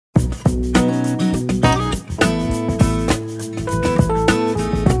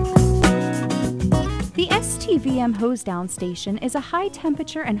STVM Hosedown station is a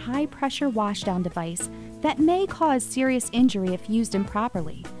high-temperature and high-pressure washdown device that may cause serious injury if used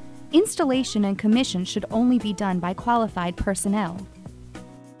improperly. Installation and commission should only be done by qualified personnel.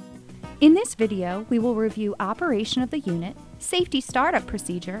 In this video, we will review operation of the unit, safety startup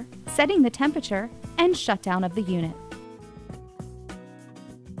procedure, setting the temperature, and shutdown of the unit.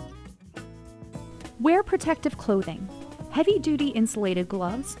 Wear protective clothing. Heavy-duty insulated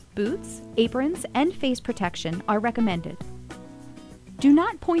gloves, boots, aprons, and face protection are recommended. Do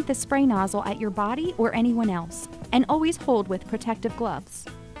not point the spray nozzle at your body or anyone else, and always hold with protective gloves.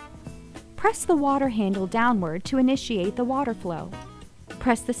 Press the water handle downward to initiate the water flow.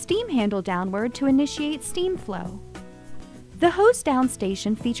 Press the steam handle downward to initiate steam flow. The Hosedown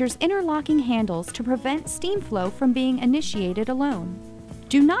station features interlocking handles to prevent steam flow from being initiated alone.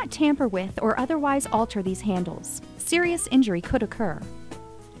 Do not tamper with or otherwise alter these handles. Serious injury could occur.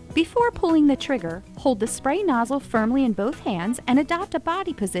 Before pulling the trigger, hold the spray nozzle firmly in both hands and adopt a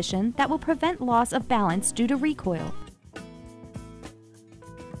body position that will prevent loss of balance due to recoil.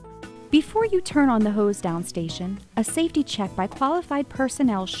 Before you turn on the Hosedown station, a safety check by qualified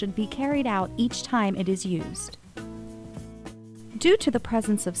personnel should be carried out each time it is used. Due to the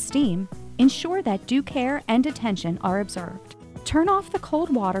presence of steam, ensure that due care and attention are observed. Turn off the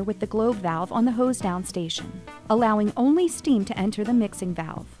cold water with the globe valve on the Hosedown station, allowing only steam to enter the mixing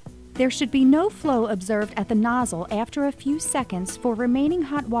valve. There should be no flow observed at the nozzle after a few seconds for remaining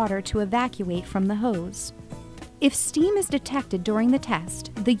hot water to evacuate from the hose. If steam is detected during the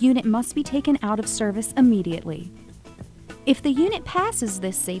test, the unit must be taken out of service immediately. If the unit passes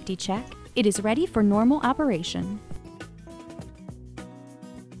this safety check, it is ready for normal operation.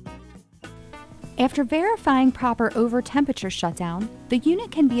 After verifying proper over-temperature shutdown, the unit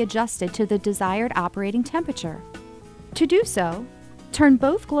can be adjusted to the desired operating temperature. To do so, turn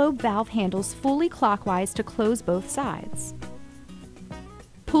both globe valve handles fully clockwise to close both sides.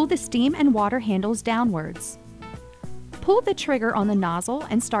 Pull the steam and water handles downwards. Pull the trigger on the nozzle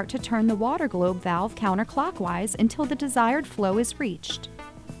and start to turn the water globe valve counterclockwise until the desired flow is reached.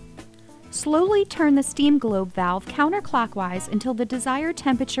 Slowly turn the steam globe valve counterclockwise until the desired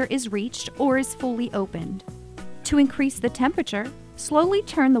temperature is reached or is fully opened. To increase the temperature, slowly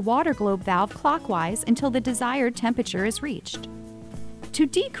turn the water globe valve clockwise until the desired temperature is reached. To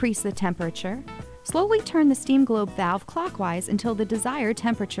decrease the temperature, slowly turn the steam globe valve clockwise until the desired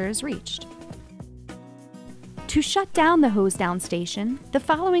temperature is reached. To shut down the Hosedown station, the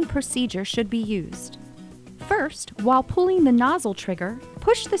following procedure should be used. First, while pulling the nozzle trigger,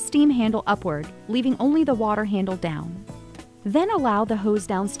 push the steam handle upward, leaving only the water handle down. Then allow the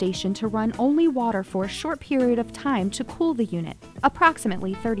Hosedown station to run only water for a short period of time to cool the unit,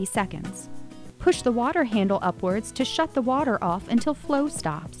 approximately 30 seconds. Push the water handle upwards to shut the water off until flow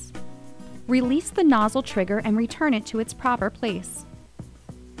stops. Release the nozzle trigger and return it to its proper place.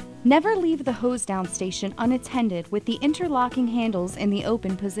 Never leave the Hosedown station unattended with the interlocking handles in the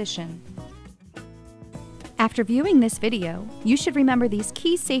open position. After viewing this video, you should remember these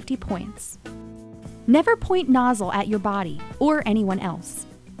key safety points. Never point nozzle at your body or anyone else.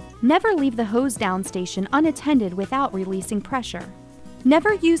 Never leave the Hosedown station unattended without releasing pressure.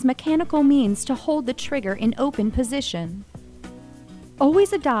 Never use mechanical means to hold the trigger in open position.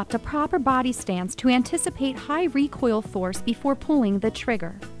 Always adopt a proper body stance to anticipate high recoil force before pulling the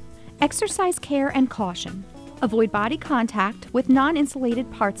trigger. Exercise care and caution. Avoid body contact with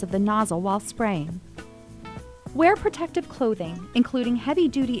non-insulated parts of the nozzle while spraying. Wear protective clothing, including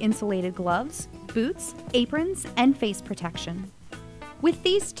heavy-duty insulated gloves, boots, aprons, and face protection. With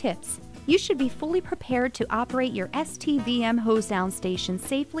these tips, you should be fully prepared to operate your STVM Hosedown station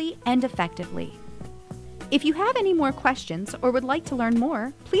safely and effectively. If you have any more questions or would like to learn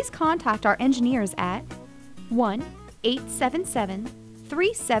more, please contact our engineers at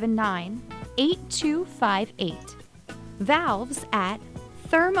 1-877-379-8258, valves at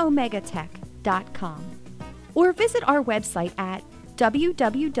ThermOmegaTech.com. Or visit our website at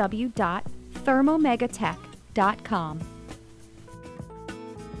www.ThermOmegaTech.com.